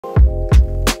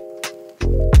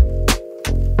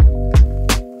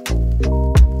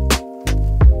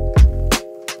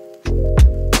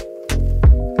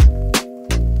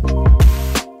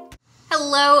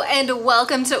and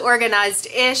welcome to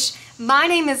Organized-ish. My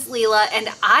name is Leela and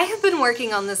I have been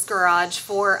working on this garage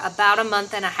for about a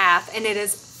month and a half and it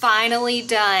is finally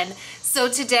done. So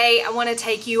today I want to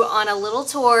take you on a little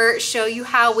tour, show you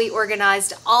how we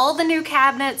organized all the new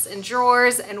cabinets and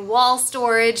drawers and wall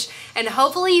storage, and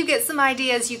hopefully you get some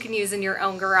ideas you can use in your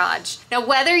own garage. Now,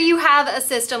 whether you have a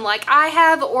system like I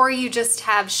have or you just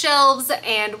have shelves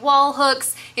and wall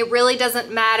hooks, it really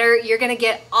doesn't matter. You're going to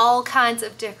get all kinds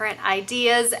of different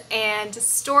ideas and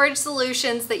storage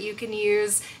solutions that you can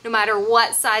use no matter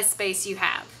what size space you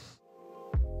have.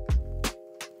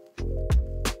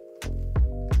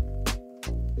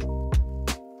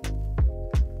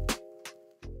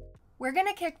 We're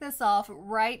gonna kick this off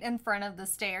right in front of the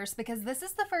stairs because this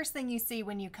is the first thing you see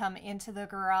when you come into the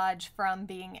garage from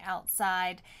being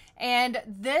outside. And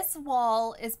this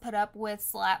wall is put up with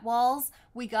slat walls.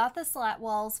 We got the slat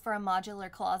walls from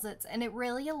Modular Closets and it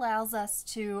really allows us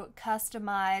to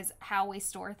customize how we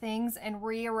store things and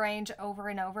rearrange over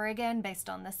and over again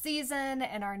based on the season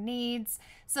and our needs.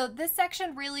 So this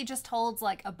section really just holds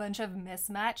like a bunch of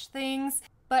mismatched things,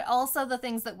 but also the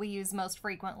things that we use most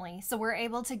frequently. So we're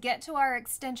able to get to our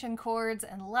extension cords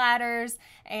and ladders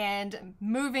and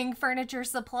moving furniture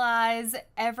supplies.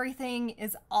 Everything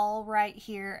is all right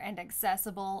here and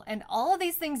accessible. And all of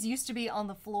these things used to be on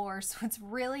the floor, so it's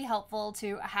really helpful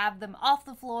to have them off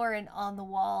the floor and on the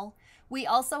wall. We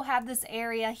also have this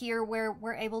area here where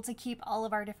we're able to keep all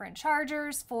of our different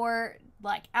chargers for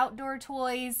like outdoor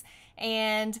toys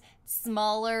and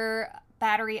smaller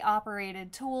battery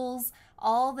operated tools.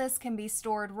 All this can be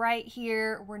stored right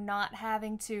here. We're not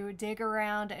having to dig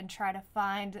around and try to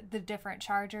find the different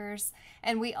chargers.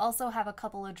 And we also have a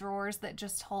couple of drawers that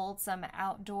just hold some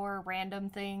outdoor random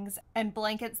things and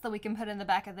blankets that we can put in the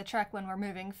back of the truck when we're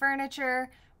moving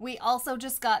furniture. We also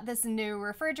just got this new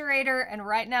refrigerator and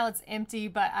right now it's empty,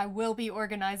 but I will be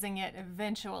organizing it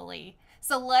eventually.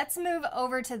 So let's move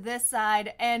over to this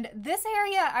side, and this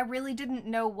area I really didn't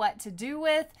know what to do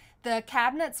with. The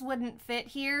cabinets wouldn't fit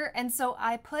here, and so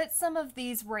I put some of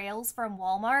these rails from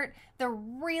Walmart. They're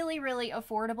really, really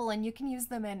affordable and you can use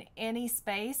them in any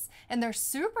space, and they're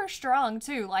super strong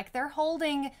too. Like they're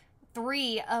holding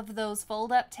 3 of those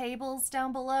fold-up tables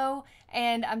down below,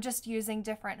 and I'm just using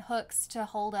different hooks to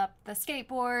hold up the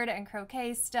skateboard and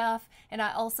croquet stuff. And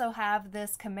I also have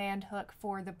this command hook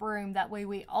for the broom. That way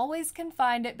we always can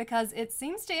find it because it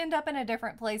seems to end up in a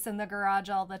different place in the garage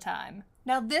all the time.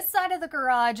 Now this side of the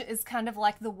garage is kind of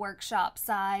like the workshop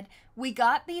side. We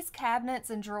got these cabinets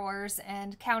and drawers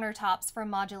and countertops from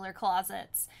Modular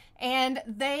Closets, and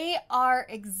they are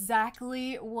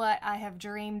exactly what I have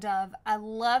dreamed of. I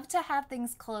love to have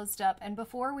things closed up, and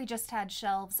before we just had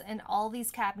shelves and all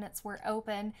these cabinets were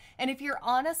open. And if you're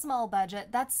on a small budget,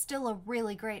 that's still a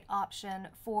really great option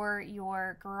for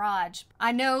your garage.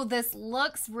 I know this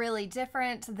looks really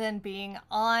different than being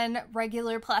on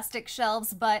regular plastic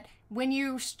shelves, but when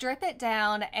you strip it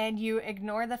down and you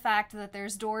ignore the fact that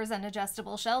there's doors and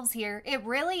adjustable shelves here, it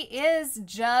really is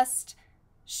just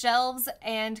shelves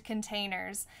and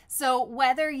containers. So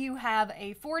whether you have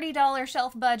a $40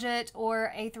 shelf budget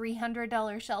or a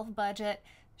 $300 shelf budget,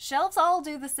 shelves all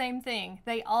do the same thing.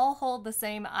 They all hold the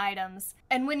same items.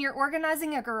 And when you're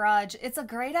organizing a garage, it's a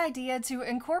great idea to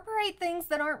incorporate things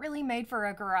that aren't really made for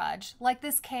a garage. Like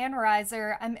this can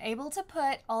riser, I'm able to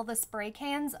put all the spray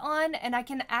cans on and I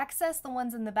can access the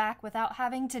ones in the back without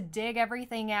having to dig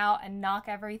everything out and knock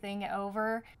everything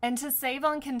over. And to save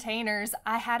on containers,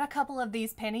 I had a couple of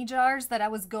these penny jars that I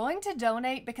was going to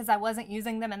donate because I wasn't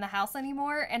using them in the house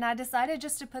anymore, and I decided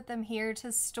just to put them here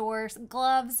to store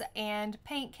gloves and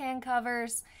paint can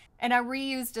covers, and I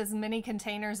reused as many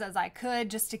containers as I could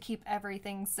just to keep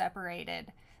everything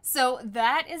separated. So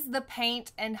that is the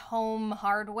paint and home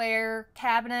hardware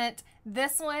cabinet.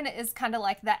 This one is kind of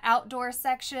like the outdoor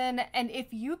section, and if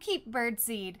you keep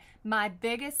birdseed, my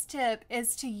biggest tip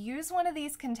is to use one of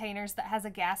these containers that has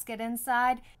a gasket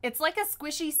inside. It's like a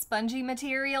squishy, spongy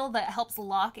material that helps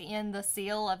lock in the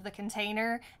seal of the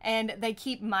container, and they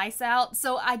keep mice out.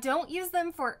 So I don't use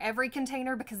them for every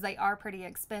container because they are pretty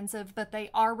expensive, but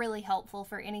they are really helpful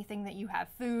for anything that you have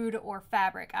food or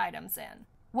fabric items in.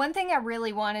 One thing I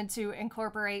really wanted to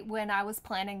incorporate when I was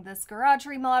planning this garage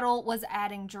remodel was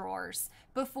adding drawers.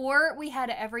 Before, we had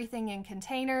everything in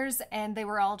containers and they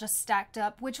were all just stacked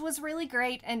up, which was really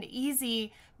great and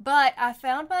easy, but I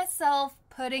found myself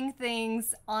putting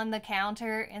things on the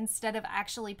counter instead of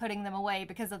actually putting them away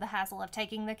because of the hassle of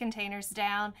taking the containers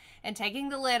down and taking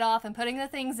the lid off and putting the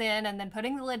things in and then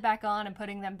putting the lid back on and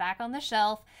putting them back on the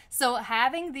shelf. So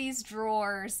having these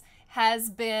drawers has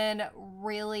been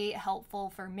really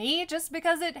helpful for me just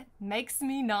because it makes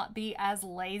me not be as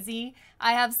lazy.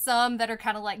 I have some that are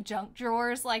kind of like junk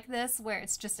drawers like this where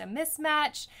it's just a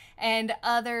mismatch, and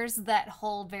others that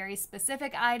hold very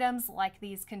specific items like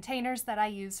these containers that I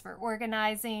use for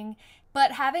organizing.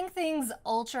 But having things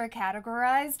ultra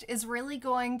categorized is really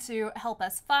going to help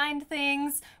us find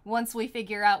things once we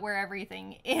figure out where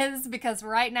everything is, because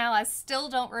right now I still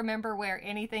don't remember where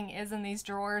anything is in these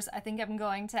drawers. I think I'm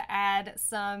going to add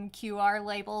some QR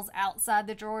labels outside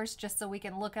the drawers just so we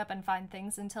can look up and find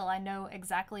things until I know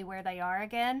exactly where they are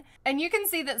again. And you can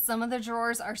see that some of the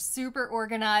drawers are super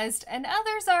organized and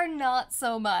others are not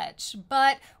so much.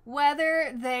 But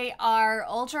whether they are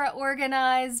ultra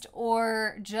organized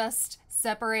or just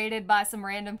separated by some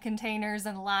random containers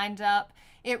and lined up,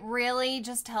 it really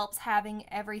just helps having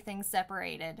everything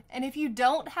separated. And if you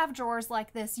don't have drawers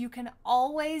like this, you can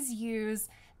always use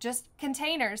just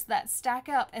containers that stack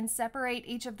up and separate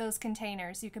each of those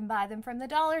containers. You can buy them from the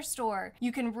dollar store.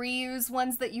 You can reuse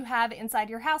ones that you have inside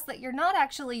your house that you're not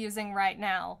actually using right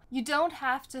now. You don't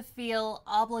have to feel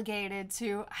obligated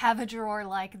to have a drawer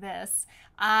like this.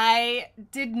 I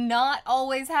did not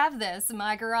always have this.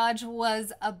 My garage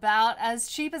was about as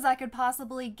cheap as I could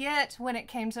possibly get when it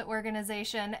came to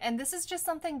organization, and this is just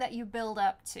something that you build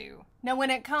up to. Now, when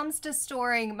it comes to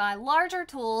storing my larger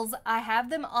tools, I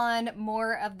have them on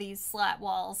more of these slat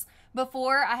walls.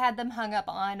 Before, I had them hung up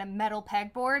on metal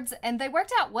pegboards, and they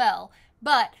worked out well.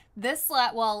 But this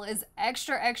slat wall is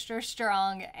extra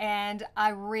strong, and I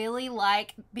really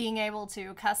like being able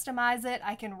to customize it.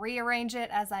 I can rearrange it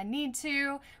as I need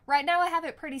to. Right now I have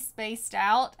it pretty spaced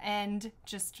out and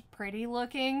just pretty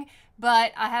looking,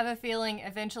 but I have a feeling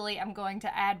eventually I'm going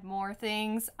to add more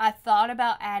things. I thought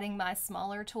about adding my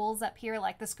smaller tools up here,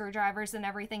 like the screwdrivers and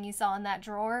everything you saw in that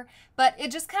drawer, but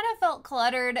it just kind of felt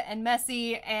cluttered and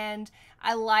messy, and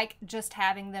I like just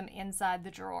having them inside the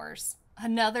drawers.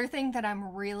 Another thing that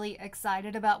I'm really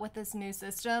excited about with this new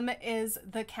system is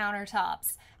the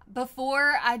countertops.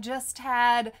 Before, I just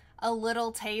had a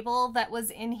little table that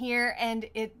was in here and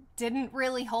it didn't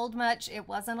really hold much. It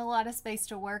wasn't a lot of space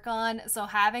to work on. So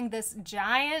having this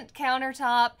giant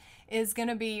countertop is going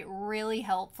to be really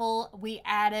helpful. We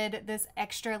added this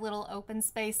extra little open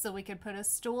space so we could put a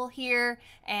stool here,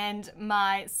 and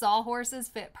my sawhorses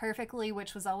fit perfectly,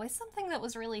 which was always something that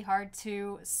was really hard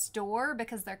to store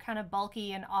because they're kind of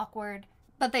bulky and awkward,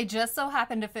 but they just so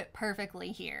happen to fit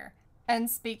perfectly here. And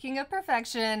speaking of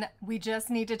perfection, we just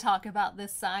need to talk about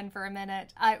this sign for a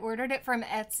minute. I ordered it from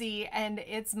Etsy and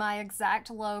it's my exact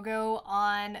logo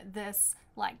on this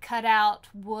like cutout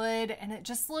wood, and it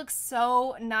just looks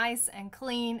so nice and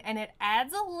clean, and it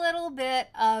adds a little bit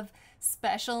of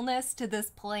specialness to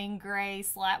this plain gray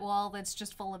slat wall that's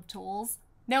just full of tools.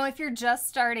 Now, if you're just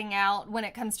starting out when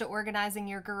it comes to organizing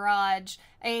your garage,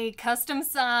 a custom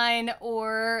sign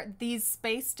or these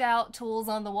spaced out tools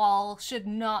on the wall should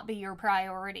not be your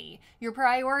priority. Your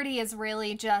priority is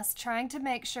really just trying to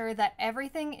make sure that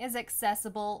everything is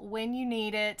accessible when you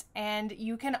need it, and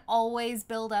you can always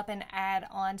build up and add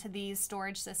on to these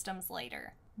storage systems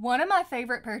later. One of my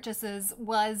favorite purchases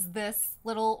was this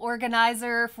little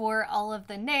organizer for all of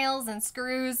the nails and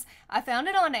screws. I found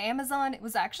it on Amazon. It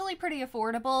was actually pretty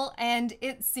affordable, and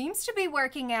it seems to be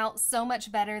working out so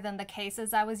much better than the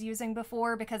cases I was using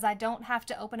before because I don't have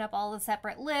to open up all the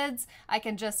separate lids. I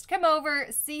can just come over,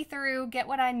 see through, get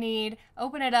what I need,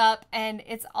 open it up, and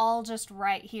it's all just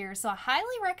right here. So I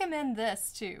highly recommend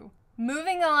this too.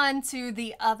 Moving on to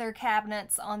the other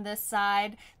cabinets on this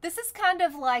side, this is kind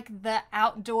of like the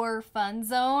outdoor fun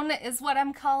zone is what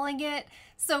I'm calling it.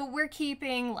 So we're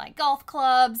keeping like golf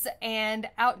clubs and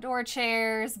outdoor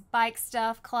chairs, bike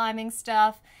stuff, climbing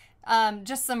stuff,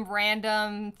 just some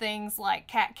random things like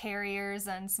cat carriers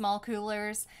and small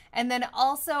coolers, and then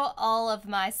also all of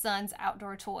my son's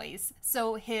outdoor toys.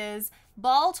 So his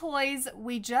ball toys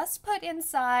we just put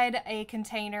inside a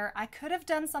container. I could have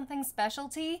done something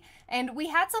specialty, and we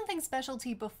had something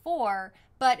specialty before,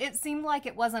 but it seemed like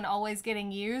it wasn't always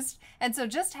getting used, and so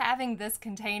just having this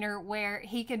container where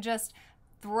he can just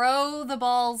throw the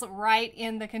balls right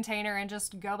in the container and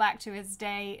just go back to his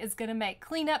day is going to make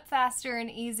cleanup faster and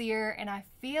easier, and I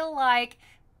feel like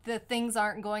the things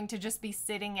aren't going to just be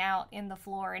sitting out in the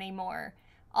floor anymore.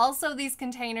 Also, these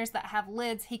containers that have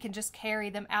lids, he can just carry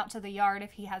them out to the yard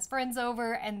if he has friends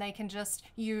over, and they can just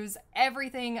use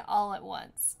everything all at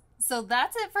once. So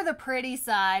that's it for the pretty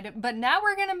side, but now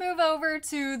we're gonna move over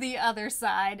to the other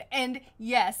side. And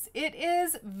yes, it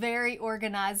is very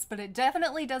organized, but it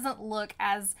definitely doesn't look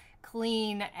as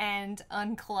clean and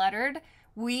uncluttered.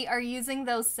 we are using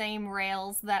those same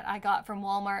rails that I got from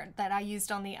Walmart that I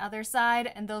used on the other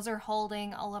side, and those are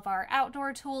holding all of our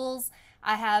outdoor tools.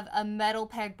 I have a metal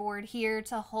pegboard here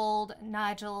to hold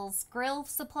Nigel's grill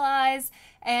supplies,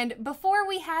 and before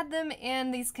we had them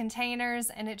in these containers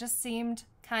and it just seemed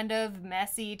kind of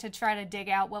messy to try to dig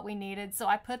out what we needed, so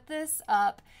I put this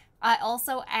up. I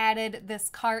also added this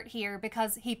cart here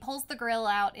because he pulls the grill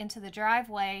out into the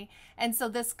driveway, and so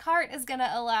this cart is going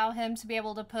to allow him to be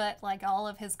able to put like all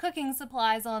of his cooking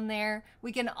supplies on there.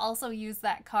 We can also use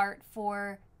that cart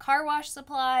for car wash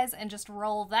supplies and just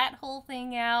roll that whole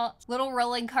thing out. Little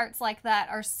rolling carts like that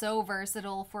are so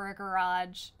versatile for a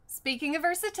garage. Speaking of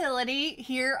versatility,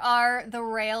 here are the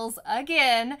rails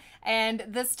again, and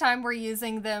this time we're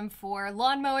using them for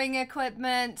lawn mowing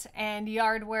equipment and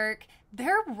yard work.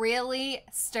 They're really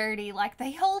sturdy, like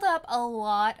they hold up a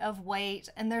lot of weight,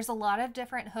 and there's a lot of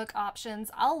different hook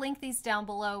options. I'll link these down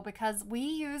below because we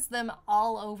use them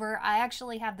all over. I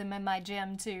actually have them in my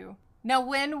gym too. Now,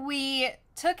 when we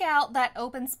took out that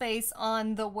open space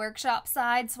on the workshop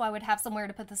side so I would have somewhere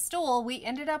to put the stool, we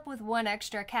ended up with one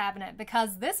extra cabinet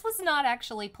because this was not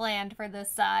actually planned for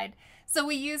this side. So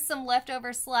we used some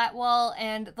leftover slat wall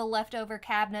and the leftover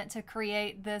cabinet to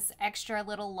create this extra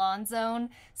little lawn zone.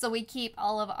 So we keep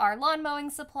all of our lawn mowing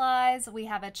supplies, we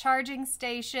have a charging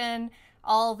station,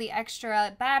 all the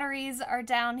extra batteries are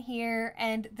down here,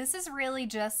 and this is really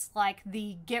just like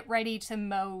the get ready to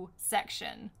mow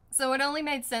section. So it only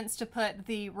made sense to put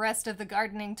the rest of the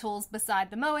gardening tools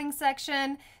beside the mowing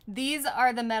section. These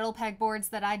are the metal pegboards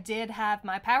that I did have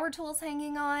my power tools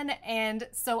hanging on, and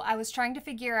so I was trying to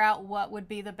figure out what would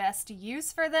be the best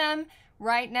use for them.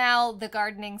 Right now, the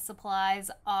gardening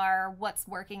supplies are what's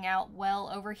working out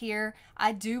well over here.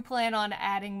 I do plan on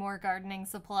adding more gardening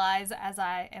supplies as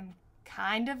I am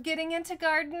kind of getting into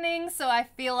gardening, so I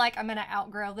feel like I'm gonna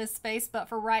outgrow this space, but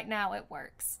for right now it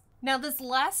works. Now, this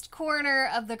last corner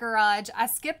of the garage, I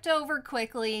skipped over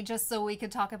quickly just so we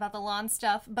could talk about the lawn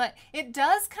stuff, but it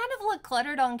does kind of look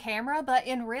cluttered on camera, but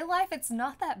in real life, it's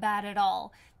not that bad at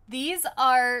all. These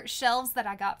are shelves that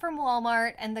I got from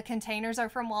Walmart, and the containers are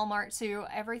from Walmart too.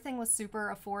 Everything was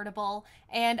super affordable,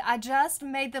 and I just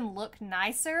made them look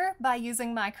nicer by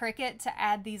using my Cricut to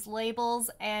add these labels,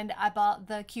 and I bought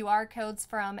the QR codes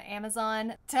from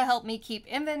Amazon to help me keep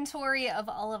inventory of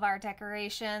all of our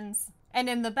decorations. And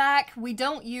in the back, we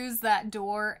don't use that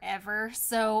door ever,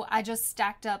 so I just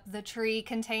stacked up the tree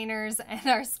containers and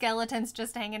our skeletons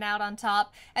just hanging out on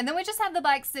top, and then we just have the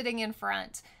bike sitting in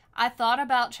front. I thought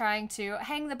about trying to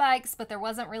hang the bikes, but there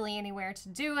wasn't really anywhere to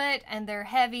do it, and they're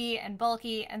heavy and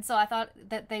bulky, and so I thought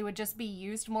that they would just be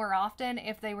used more often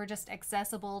if they were just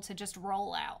accessible to just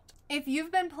roll out. If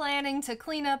you've been planning to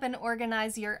clean up and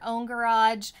organize your own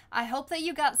garage, I hope that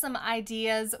you got some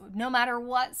ideas. No matter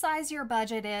what size your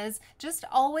budget is, just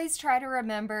always try to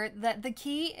remember that the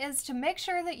key is to make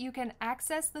sure that you can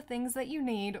access the things that you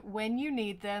need when you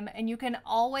need them, and you can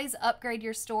always upgrade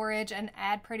your storage and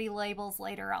add pretty labels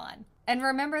later on. And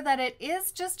remember that it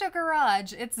is just a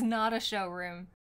garage, it's not a showroom.